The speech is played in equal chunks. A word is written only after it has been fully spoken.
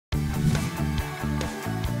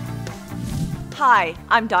Hi,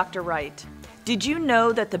 I'm Dr. Wright. Did you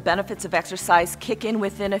know that the benefits of exercise kick in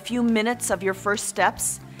within a few minutes of your first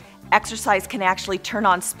steps? Exercise can actually turn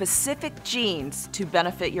on specific genes to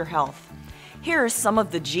benefit your health. Here are some of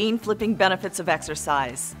the gene-flipping benefits of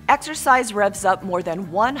exercise. Exercise revs up more than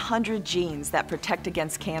 100 genes that protect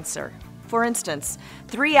against cancer. For instance,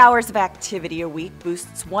 3 hours of activity a week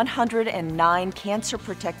boosts 109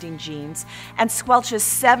 cancer-protecting genes and squelches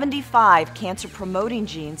 75 cancer-promoting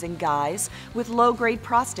genes in guys with low-grade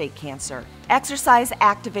prostate cancer. Exercise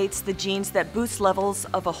activates the genes that boost levels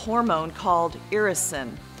of a hormone called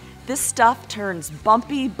irisin. This stuff turns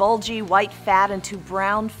bumpy, bulgy white fat into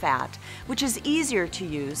brown fat, which is easier to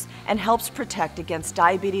use and helps protect against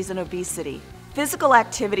diabetes and obesity. Physical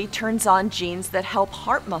activity turns on genes that help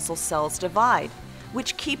heart muscle cells divide,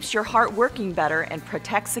 which keeps your heart working better and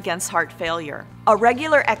protects against heart failure. A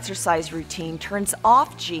regular exercise routine turns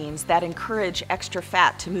off genes that encourage extra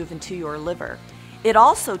fat to move into your liver. It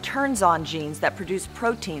also turns on genes that produce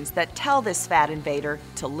proteins that tell this fat invader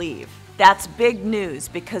to leave. That's big news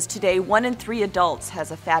because today 1 in 3 adults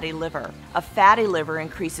has a fatty liver. A fatty liver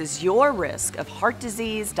increases your risk of heart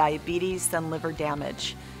disease, diabetes, and liver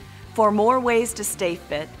damage. For more ways to stay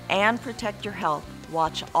fit and protect your health,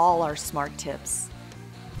 watch all our smart tips.